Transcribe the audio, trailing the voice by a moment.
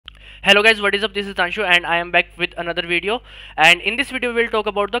Hello guys, what is up? This is Hitanshu and I am back with another video, and in this video we'll talk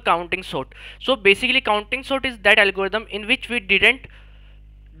about the counting sort. So basically counting sort is that algorithm in which we didn't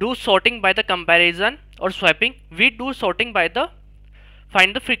do sorting by the comparison or swapping. We do sorting by the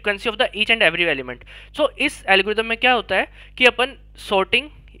find the frequency of the each and every element. So इस algorithm में क्या होता है कि अपन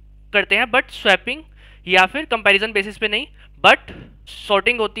sorting करते हैं but swapping या फिर comparison basis पे नहीं, but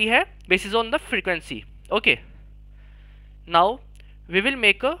sorting होती है basis on the frequency. Okay, now we will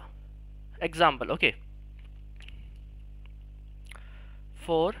make a example. Okay,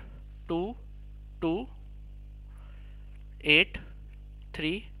 4 2 2 8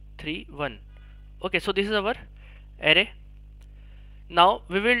 3 3 1. Okay, so this is our array. Now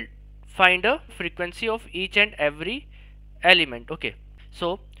we will find a frequency of each and every element. Okay,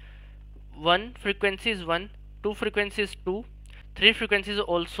 so 1 frequency is 1, 2 frequency is 2, 3 frequency is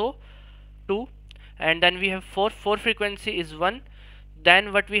also 2, and then we have 4 frequency is 1.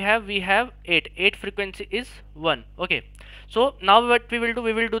 Then what we have 8 frequency is 1. Okay, so now what we will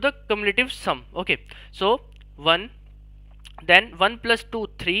do the cumulative sum. Okay, so 1, then 1 plus 2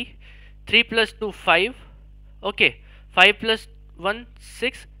 3, 3 plus 2 5. Okay, 5 plus 1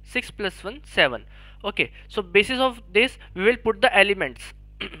 6, 6 plus 1 7. Okay, so basis of this we will put the elements.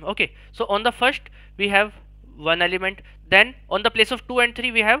 Okay, so on the first we have one element, then on the place of 2 and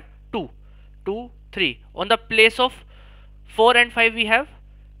 3 we have 2 2 3, on the place of 4 and 5 we have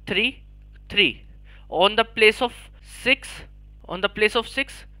 3 3, on the place of 6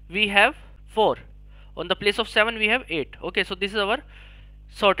 we have 4, on the place of 7 we have 8. Okay, so this is our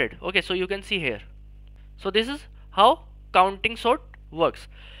sorted. Okay, so you can see here, so this is how counting sort works,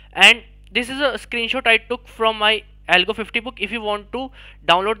 and this is a screenshot I took from my algo 50 book. If you want to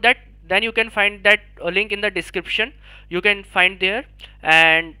download that, then you can find that link in the description. You can find there,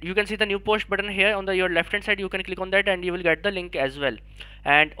 and you can see the new post button here on the your left hand side. You can click on that and you will get the link as well,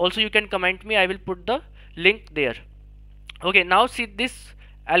 and also you can comment me, I will put the link there. Okay, now see this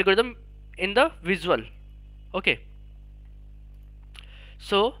algorithm in the visual. Okay,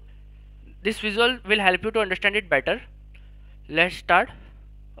 so this visual will help you to understand it better. Let's start.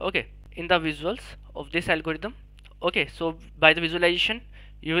 Okay, in the visuals of this algorithm. Okay, so by the visualization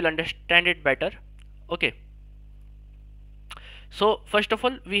you will understand it better. Okay, so first of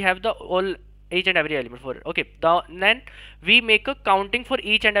all we have the all each and every element for it. Okay, then we make a counting for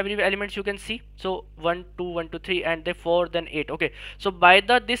each and every elements. You can see, so 1 2 1 2 3 and then 4 then 8. Okay, so by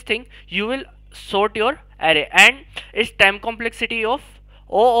the this thing you will sort your array, and its time complexity of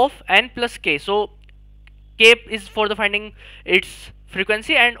O of n plus k. So k is for the finding its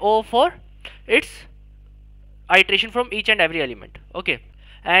frequency and O for its iteration from each and every element. Okay,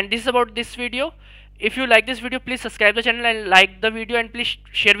 and this is about this video. If you like this video, please subscribe the channel and like the video, and please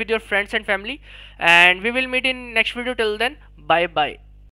share with your friends and family, and we will meet in next video. Till then, bye bye.